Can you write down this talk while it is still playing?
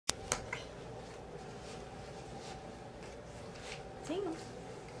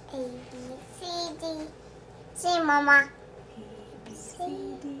See, Mama. A, B, C,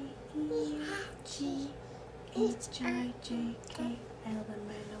 D, E, F, G, H, I, J, K, L, M, N,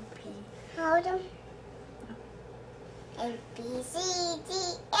 O, P. Hold them. A, B, C, D,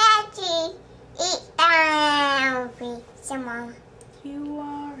 F, G, H, I, J, K. See, Mama. Q,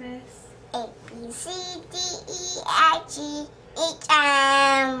 R, S. A, B, C, D, E, F, G, H,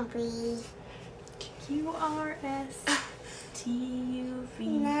 I, J, Q, R, S, T, U, V.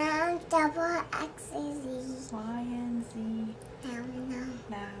 now double X, Z. Y, and Z.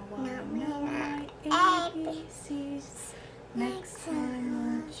 Now I know my ABCs. Next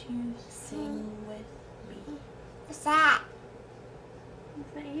time, won't you sing with me? What's that?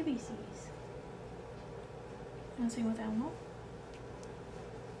 It's the ABCs. You want to sing with Elmo?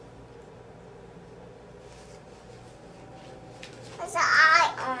 What's the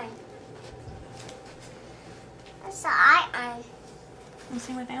eye on? What's the eye on? You want to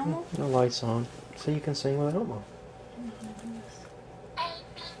sing with Elmo? The light's on, so you can sing with Elmo.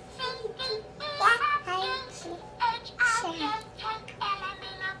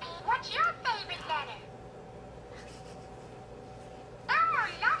 What's your favorite letter? Elmo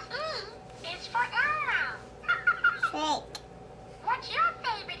loves E. It's for Elmo. Shake. What's your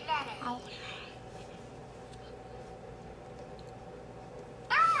favorite letter?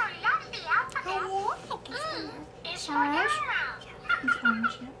 Elmo loves the alphabet. E is for Elmo. It's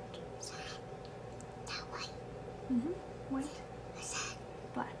orange, yeah. That white. White. What's that?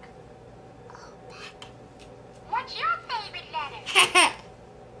 Black. Oh, black. What's your favorite letter?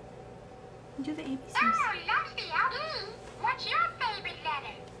 Do the ABCs. Elmo loves the alphabet. E. What's your favorite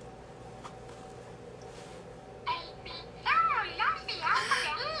letter? A, B. Elmo loves the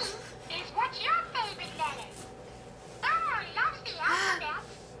alphabet. E is what's your favorite letter? Elmo loves the alphabet.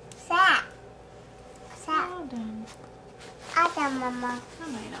 What's that? What's that? Well done. Other Mama. All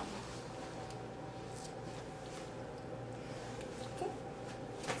right, Elmo.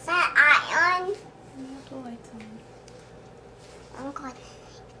 Is that eye on? You have the lights on. I'm going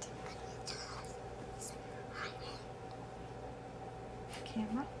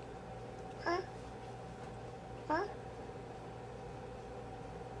Camera. Huh? Huh?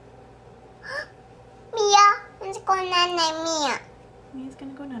 Mia, let's go night Mia. Mia's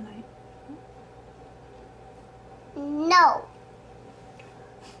gonna go night-night. No.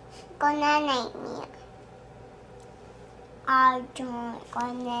 Go night Mia. I don't go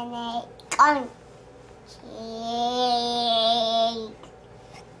night. Go.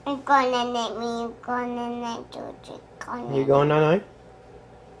 I'm going night Mia. Go night Georgie. You going night-night?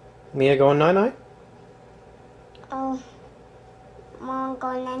 Mia going night-night? Oh. Mom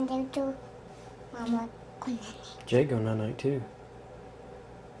go night too. Mama go night. Jake going night-night too.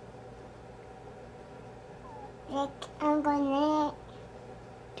 Rick, I'm going night.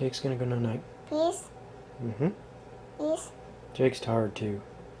 Jake's gonna go night-night. Please. Please. Jake's tired too.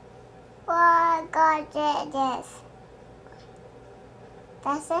 What God did this?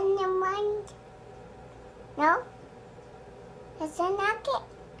 That's in your mind? No? That's a nugget?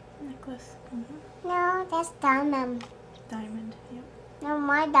 Necklace. No, that's diamond. Diamond. Yep. No,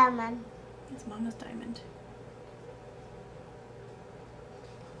 my diamond. It's Mama's diamond.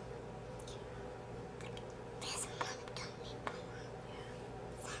 That's my diamond.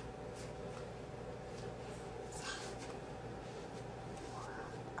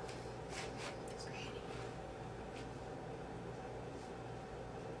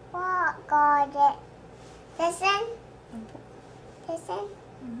 What God did? Listen. Listen.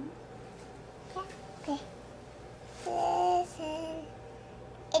 Yeah, okay. Listen.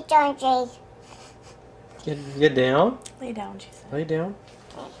 It's on Jake. Get down. Lay down, she said. Lay down.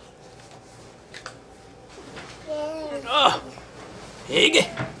 Yeah. Oh, Piggy.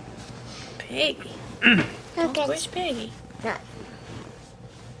 Piggy. Okay. Which Piggy? No.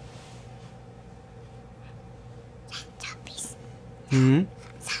 Puppies. Hmm.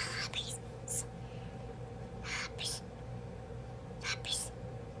 Puppies. Puppies. Puppies.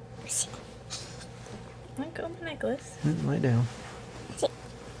 See? Let go of the necklace. Lay down. See?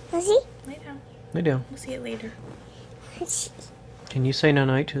 See? Lay down. Lay down. We'll see it later. See? Can you say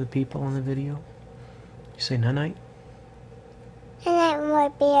night-night to the people on the video? You say night-night? And then more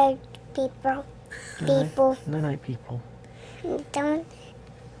bear people. People. Night-night people. Don't.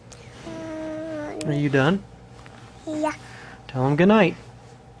 Are you done? Yeah. Tell them good night.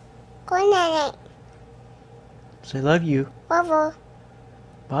 Good night. Say love you. Bye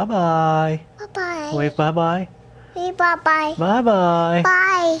Bye-bye. bye. Wave bye-bye. Bye bye. Bye-bye.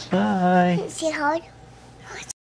 Bye. Bye. See how